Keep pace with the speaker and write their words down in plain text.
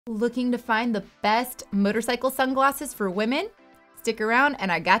Looking to find the best motorcycle sunglasses for women? Stick around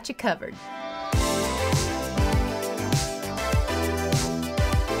and I got you covered.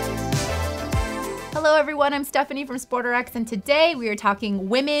 Hello everyone, I'm Stephanie from SportRx, and today we are talking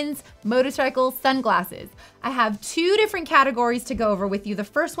women's motorcycle sunglasses. I have two different categories to go over with you. The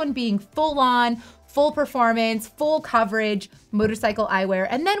first one being full on, full performance, full coverage motorcycle eyewear.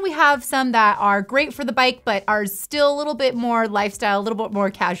 And then we have some that are great for the bike, but are still a little bit more lifestyle, a little bit more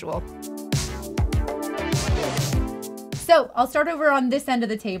casual. So I'll start over on this end of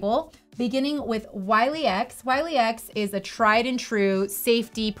the table, beginning with Wiley X. Wiley X is a tried and true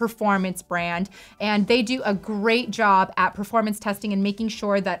safety performance brand, and they do a great job at performance testing and making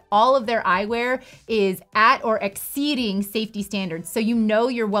sure that all of their eyewear is at or exceeding safety standards. So you know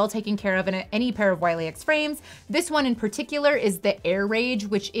you're well taken care of in any pair of Wiley X frames. This one in particular is the Airrage,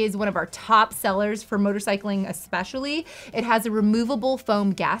 which is one of our top sellers for motorcycling especially. It has a removable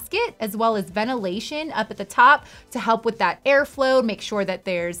foam gasket as well as ventilation up at the top to help with that airflow, make sure that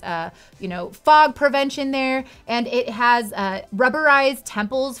there's fog prevention there. And it has rubberized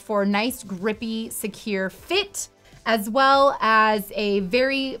temples for nice, grippy, secure fit, as well as a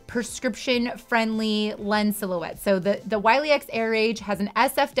very prescription-friendly lens silhouette. So the Wiley X Airrage has an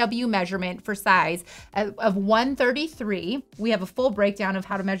SFW measurement for size of 133. We have a full breakdown of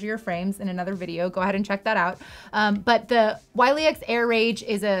how to measure your frames in another video. Go ahead and check that out. But the Wiley X Airrage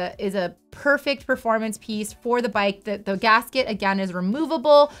is a perfect performance piece for the bike. The gasket, again, is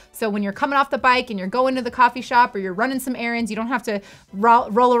removable. So when you're coming off the bike and you're going to the coffee shop or you're running some errands, you don't have to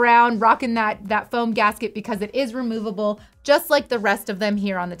roll around rocking that foam gasket because it is removable, just like the rest of them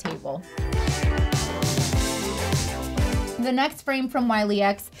here on the table. The next frame from Wiley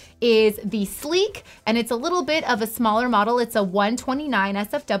X is the Sleek, and it's a little bit of a smaller model. It's a 129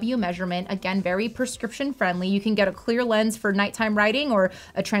 SFW measurement. Again, very prescription friendly. You can get a clear lens for nighttime riding or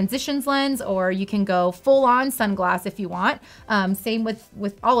a transitions lens, or you can go full on sunglass if you want. Same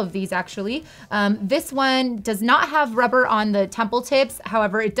with all of these actually. This one does not have rubber on the temple tips.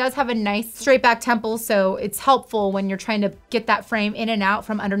 However, it does have a nice straight back temple, so it's helpful when you're trying to get that frame in and out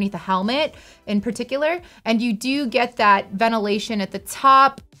from underneath a helmet in particular. And you do get that ventilation at the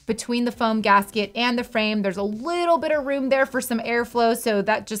top between the foam gasket and the frame. There's a little bit of room there for some airflow, so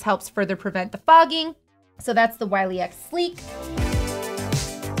that just helps further prevent the fogging. So that's the Wiley X Sleek.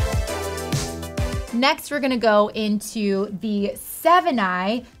 Next, we're gonna go into the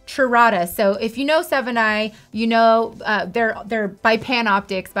 7-Eye Churada. So if you know 7-Eye, you know they're by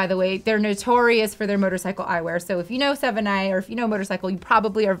Panoptics, by the way. They're notorious for their motorcycle eyewear. So if you know 7-Eye, or if you know motorcycle, you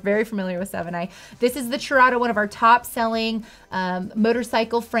probably are very familiar with 7-Eye. This is the Churada, one of our top selling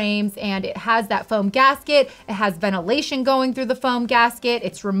motorcycle frames, and it has that foam gasket. It has ventilation going through the foam gasket.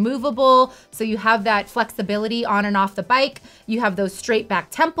 It's removable, so you have that flexibility on and off the bike. You have those straight back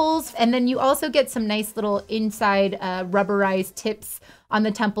temples, and then you also get some nice little inside rubberized tips on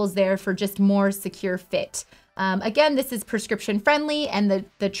the temples there for just more secure fit. Again, this is prescription friendly, and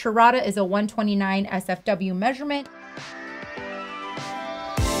the Churada is a 129 SFW measurement.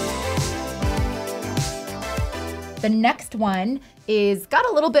 The next one is got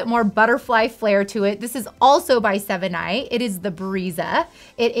a little bit more butterfly flair to it. This is also by 7-Eye. It is the Briza.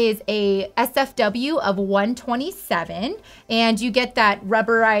 It is a SFW of 127, and you get that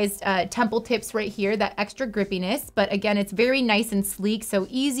rubberized temple tips right here, that extra grippiness. But again, it's very nice and sleek, so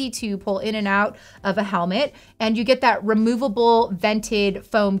easy to pull in and out of a helmet. And you get that removable vented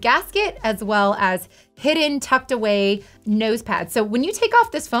foam gasket, as well as hidden, tucked away nose pad. So when you take off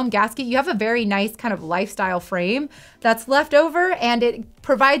this foam gasket, you have a very nice kind of lifestyle frame that's left over, and it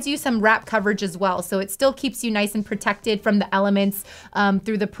provides you some wrap coverage as well. So it still keeps you nice and protected from the elements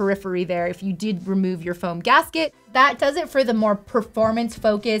through the periphery there if you did remove your foam gasket. That does it for the more performance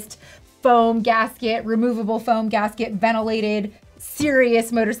focused foam gasket, removable foam gasket, ventilated,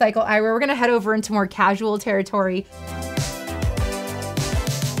 serious motorcycle eyewear. We're gonna head over into more casual territory.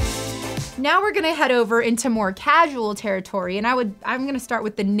 Now we're gonna head over into more casual territory, and I'm gonna start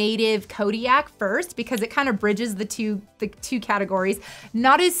with the native Kodiak first, because it kind of bridges the two categories.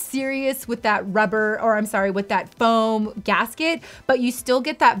 Not as serious with that with that foam gasket, but you still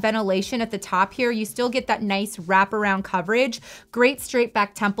get that ventilation at the top here. You still get that nice wraparound coverage, great straight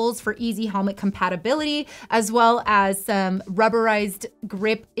back temples for easy helmet compatibility, as well as some rubberized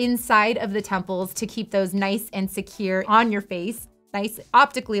grip inside of the temples to keep those nice and secure on your face. Nice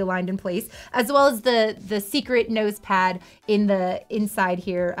optically aligned in place, as well as the secret nose pad in the inside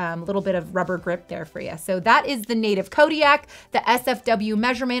here, a little bit of rubber grip there for you. So that is the native Kodiak. The SFW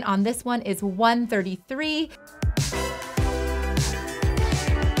measurement on this one is 133.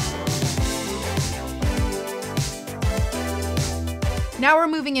 Now we're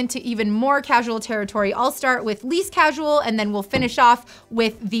moving into even more casual territory. I'll start with least casual and then we'll finish off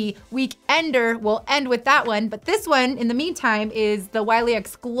with the Weekender. We'll end with that one. But this one, in the meantime, is the Wiley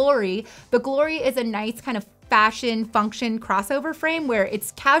X Glory. The Glory is a nice kind of fashion function crossover frame where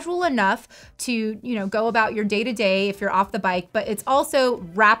it's casual enough to, go about your day-to-day if you're off the bike, but it's also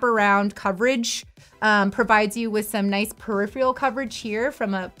wraparound coverage. Provides you with some nice peripheral coverage here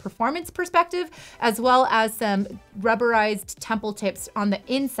from a performance perspective, as well as some rubberized temple tips on the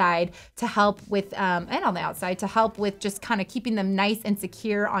inside to help with, and on the outside to help with just kind of keeping them nice and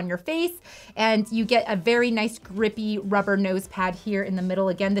secure on your face. And you get a very nice grippy rubber nose pad here in the middle.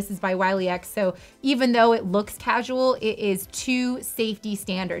 Again, this is by Wiley X. So even though it looks casual, it is to safety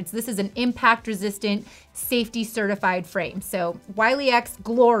standards. This is an impact resistant, safety certified frame. So Wiley X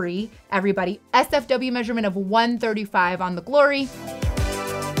Glory, everybody, SFW measurement of 135 on the Glory.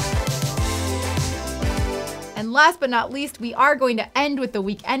 And last but not least, we are going to end with the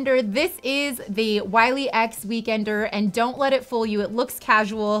Weekender. This is the Wiley X Weekender, and don't let it fool you. It looks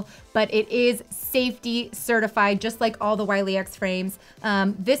casual, but it is safety certified, just like all the Wiley X frames.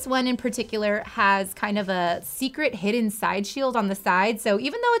 This one in particular has kind of a secret hidden side shield on the side. So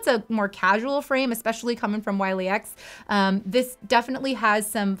even though it's a more casual frame, especially coming from Wiley X, this definitely has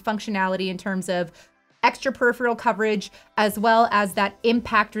some functionality in terms of extra peripheral coverage, as well as that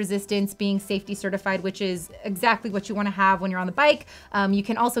impact resistance being safety certified, which is exactly what you want to have when you're on the bike. You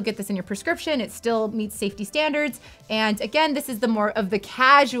can also get this in your prescription. It still meets safety standards. And again, this is the more of the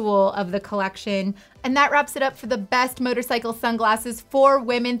casual of the collection. And that wraps it up for the best motorcycle sunglasses for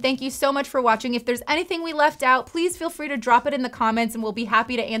women. Thank you so much for watching. If there's anything we left out, please feel free to drop it in the comments and we'll be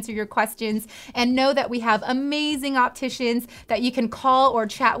happy to answer your questions. And know that we have amazing opticians that you can call or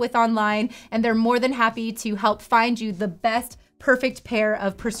chat with online, and they're more than happy to help find you the best perfect pair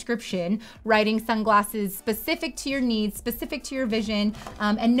of prescription writing sunglasses specific to your needs, specific to your vision,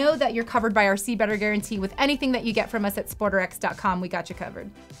 and know that you're covered by our See Better guarantee with anything that you get from us at SportRx.com. We got you covered.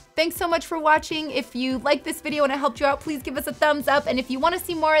 Thanks so much for watching. If you liked this video and it helped you out, please give us a thumbs up. And if you want to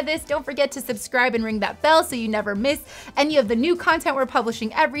see more of this, don't forget to subscribe and ring that bell so you never miss any of the new content we're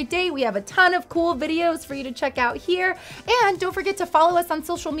publishing every day. We have a ton of cool videos for you to check out here. And don't forget to follow us on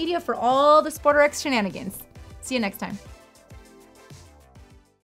social media for all the SportRx shenanigans. See you next time.